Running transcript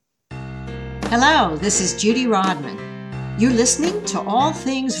Hello, this is Judy Rodman. You're listening to All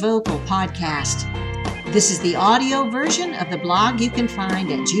Things Vocal podcast. This is the audio version of the blog you can find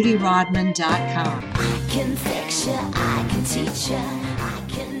at judyrodman.com. I can fix you, I can teach you, I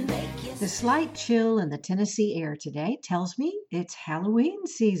can make you. The slight chill in the Tennessee air today tells me it's Halloween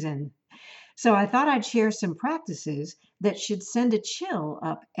season. So I thought I'd share some practices that should send a chill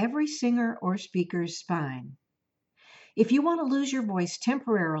up every singer or speaker's spine. If you want to lose your voice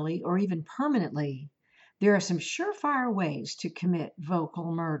temporarily or even permanently, there are some surefire ways to commit vocal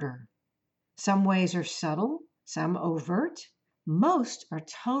murder. Some ways are subtle, some overt, most are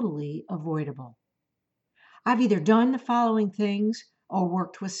totally avoidable. I've either done the following things or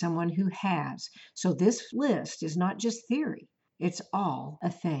worked with someone who has, so this list is not just theory, it's all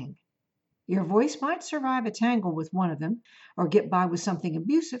a thing. Your voice might survive a tangle with one of them or get by with something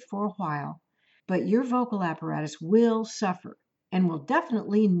abusive for a while, but your vocal apparatus will suffer and will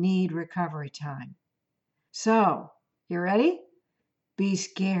definitely need recovery time. So, you ready? Be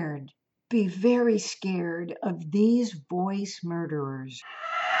scared. Be very scared of these voice murderers.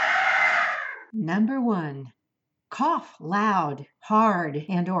 Number 1, cough loud, hard,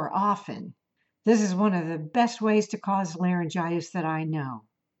 and/or often. This is one of the best ways to cause laryngitis that I know.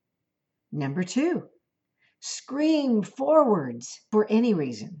 Number 2, scream forwards for any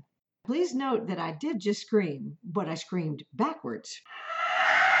reason. Please note that I did just scream, but I screamed backwards.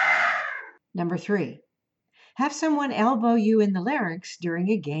 Number 3, have someone elbow you in the larynx during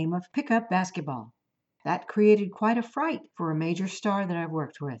a game of pickup basketball. That created quite a fright for a major star that I've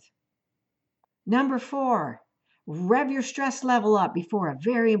worked with. Number 4, rev your stress level up before a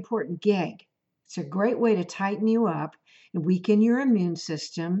very important gig. It's a great way to tighten you up and weaken your immune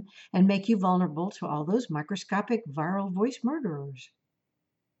system and make you vulnerable to all those microscopic viral voice murderers.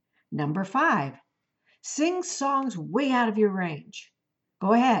 Number 5, sing songs way out of your range.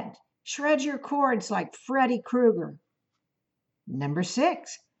 Go ahead, shred your chords like Freddy Krueger. Number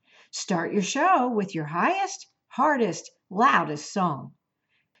 6, start your show with your highest, hardest, loudest song.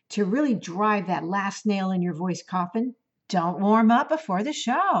 To really drive that last nail in your voice coffin, don't warm up before the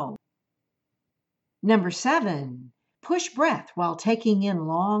show. Number 7, push breath while taking in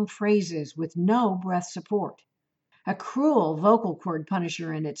long phrases with no breath support. A cruel vocal cord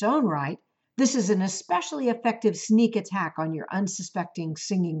punisher in its own right, this is an especially effective sneak attack on your unsuspecting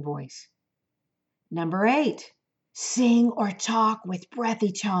singing voice. Number 8, sing or talk with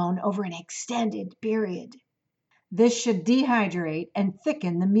breathy tone over an extended period. This should dehydrate and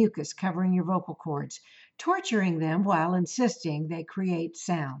thicken the mucus covering your vocal cords, torturing them while insisting they create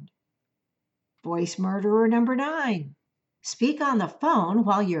sound. Voice murderer number 9, speak on the phone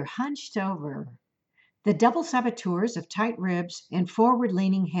while you're hunched over. The double saboteurs of tight ribs and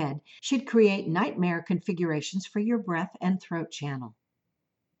forward-leaning head should create nightmare configurations for your breath and throat channel.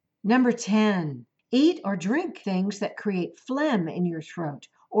 Number 10, eat or drink things that create phlegm in your throat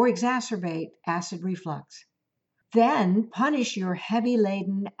or exacerbate acid reflux. Then punish your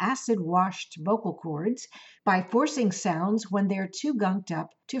heavy-laden, acid-washed vocal cords by forcing sounds when they're too gunked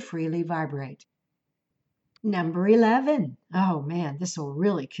up to freely vibrate. Number 11, oh man, this will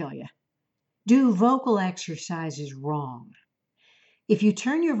really kill you. Do vocal exercises wrong. If you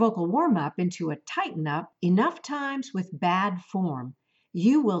turn your vocal warm-up into a tighten-up enough times with bad form,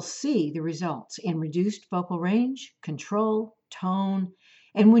 you will see the results in reduced vocal range, control, tone,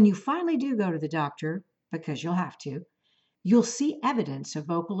 and when you finally do go to the doctor, because you'll have to, you'll see evidence of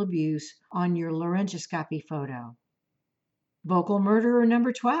vocal abuse on your laryngoscopy photo. Vocal murderer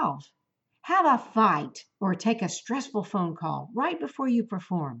number 12. Have a fight or take a stressful phone call right before you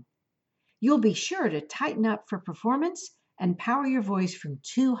perform. You'll be sure to tighten up for performance and power your voice from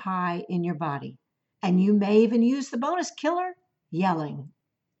too high in your body. And you may even use the bonus killer, yelling.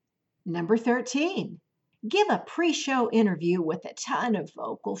 Number 13. Give a pre-show interview with a ton of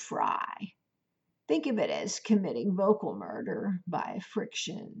vocal fry. Think of it as committing vocal murder by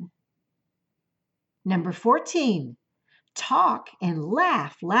friction. Number 14. Talk and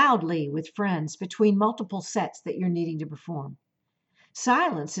laugh loudly with friends between multiple sets that you're needing to perform.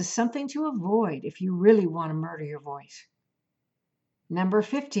 Silence is something to avoid if you really want to murder your voice. Number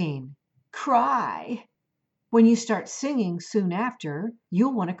 15, cry. When you start singing soon after,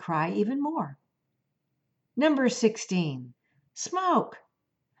 you'll want to cry even more. Number 16, smoke.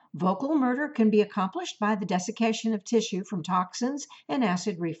 Vocal murder can be accomplished by the desiccation of tissue from toxins and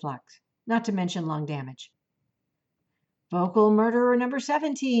acid reflux, not to mention lung damage. Vocal murderer number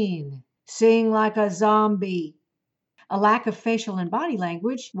 17, sing like a zombie. A lack of facial and body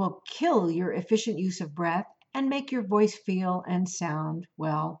language will kill your efficient use of breath and make your voice feel and sound,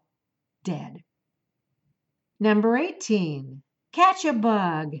 well, dead. Number 18, catch a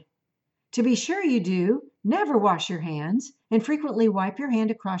bug. To be sure you do, never wash your hands and frequently wipe your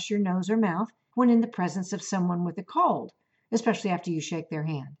hand across your nose or mouth when in the presence of someone with a cold, especially after you shake their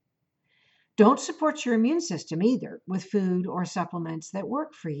hand. Don't support your immune system either with food or supplements that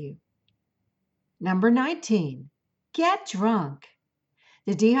work for you. Number 19, get drunk.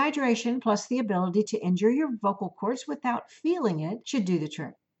 The dehydration plus the ability to injure your vocal cords without feeling it should do the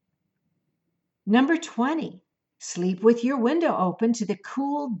trick. Number 20, sleep with your window open to the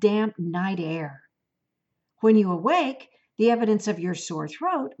cool, damp night air. When you awake, the evidence of your sore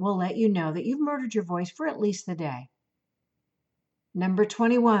throat will let you know that you've murdered your voice for at least the day. Number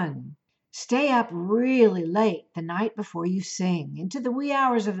 21, stay up really late the night before you sing, into the wee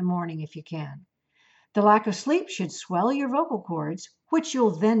hours of the morning if you can. The lack of sleep should swell your vocal cords, which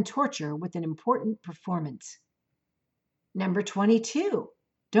you'll then torture with an important performance. Number 22,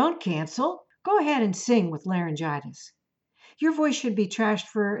 don't cancel. Go ahead and sing with laryngitis. Your voice should be trashed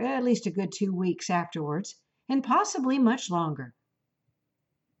for at least a good 2 weeks afterwards, and possibly much longer.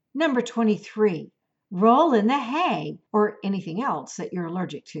 Number 23, roll in the hay or anything else that you're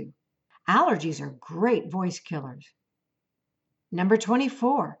allergic to. Allergies are great voice killers. Number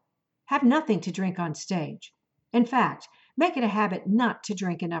 24, have nothing to drink on stage. In fact, make it a habit not to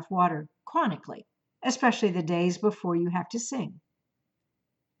drink enough water chronically, especially the days before you have to sing.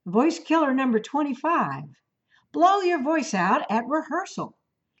 Voice killer number 25, blow your voice out at rehearsal.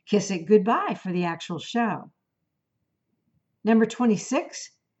 Kiss it goodbye for the actual show. Number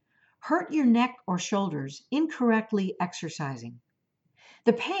 26, hurt your neck or shoulders incorrectly exercising.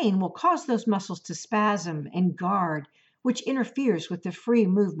 The pain will cause those muscles to spasm and guard, which interferes with the free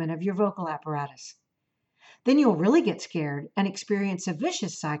movement of your vocal apparatus. Then you'll really get scared and experience a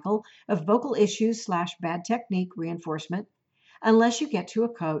vicious cycle of vocal issues / bad technique reinforcement unless you get to a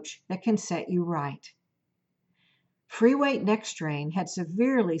coach that can set you right. Free weight neck strain had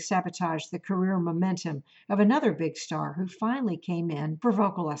severely sabotaged the career momentum of another big star who finally came in for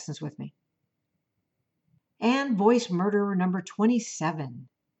vocal lessons with me. And voice murderer number 27,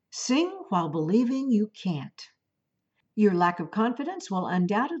 sing while believing you can't. Your lack of confidence will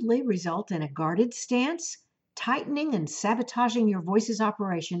undoubtedly result in a guarded stance, tightening and sabotaging your voice's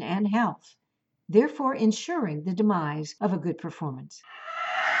operation and health, therefore ensuring the demise of a good performance.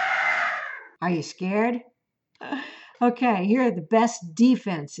 Are you scared? Okay, here are the best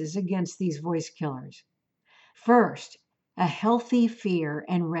defenses against these voice killers. First, a healthy fear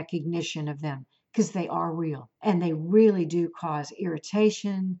and recognition of them, because they are real and they really do cause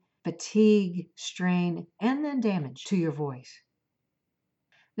irritation, fatigue, strain, and then damage to your voice.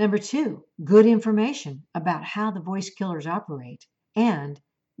 Number 2, good information about how the voice killers operate and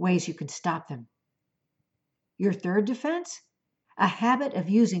ways you can stop them. Your third defense, a habit of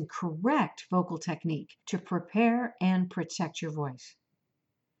using correct vocal technique to prepare and protect your voice.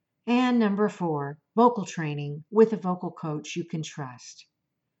 And number 4, vocal training with a vocal coach you can trust.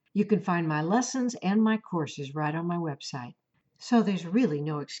 You can find my lessons and my courses right on my website. So there's really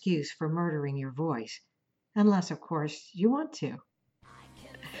no excuse for murdering your voice, unless, of course, you want to.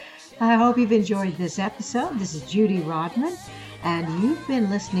 I hope you've enjoyed this episode. This is Judy Rodman, and you've been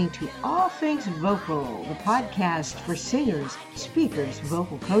listening to All Things Vocal, the podcast for singers, speakers,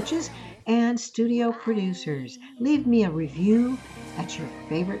 vocal coaches, and studio producers. Leave me a review at your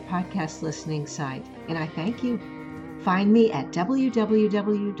favorite podcast listening site, and I thank you. Find me at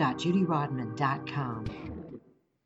www.judyrodman.com.